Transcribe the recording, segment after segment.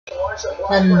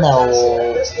Hello,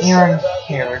 you're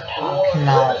here talking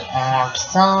about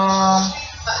autism.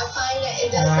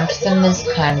 Autism is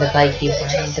kind of like your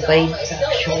brain debates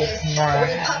sexual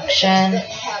interaction,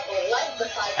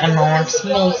 and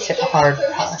autism makes it hard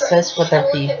to process what other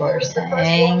people are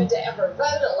saying.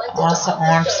 Also,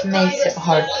 autism makes it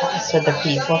hard to process other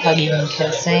people hugging and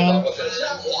kissing,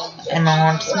 and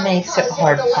autism makes it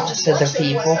hard to process other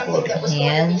people holding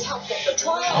hands.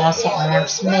 Also,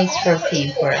 autism makes for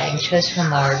people anxious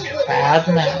from large crowd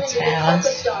mouth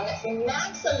sounds,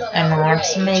 and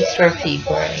autism makes for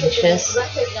people anxious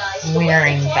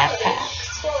wearing backpacks.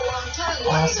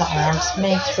 Also, autism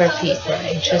makes for people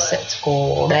anxious at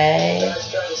school all day,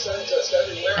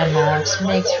 and autism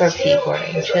makes for people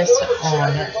anxious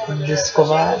on the school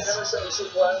bus.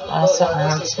 Also,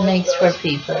 autism makes for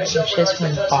people anxious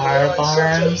when fire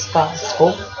alarms go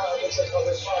school.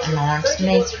 And autism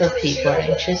makes for people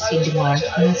anxious eating lunch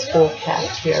in the school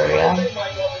cafeteria.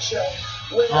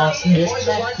 Also, just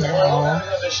let know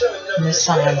the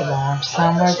signs of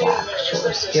autism are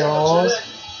actual skills,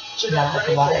 lack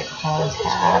of eye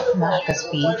contact, lack of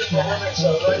speech, lack of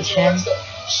communication.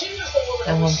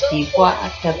 And when people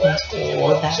act up in school,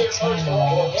 that's a sign of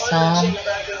autism.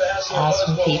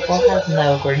 Also, when people have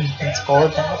no grief in school,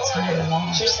 that's a sign of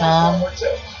autism.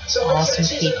 Also,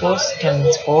 people stim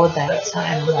in school, that's a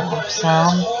sign of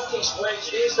autism.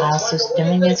 Also,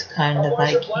 stimming is kind of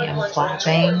like hand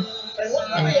flapping,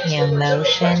 and hand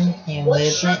motion, hand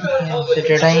movement, hand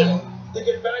fidgeting.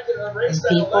 And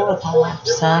people with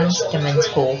autism stim in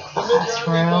school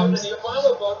classrooms,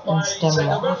 and stim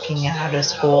walking out of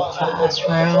school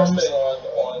classrooms.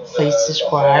 Please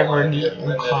subscribe or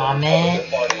comment.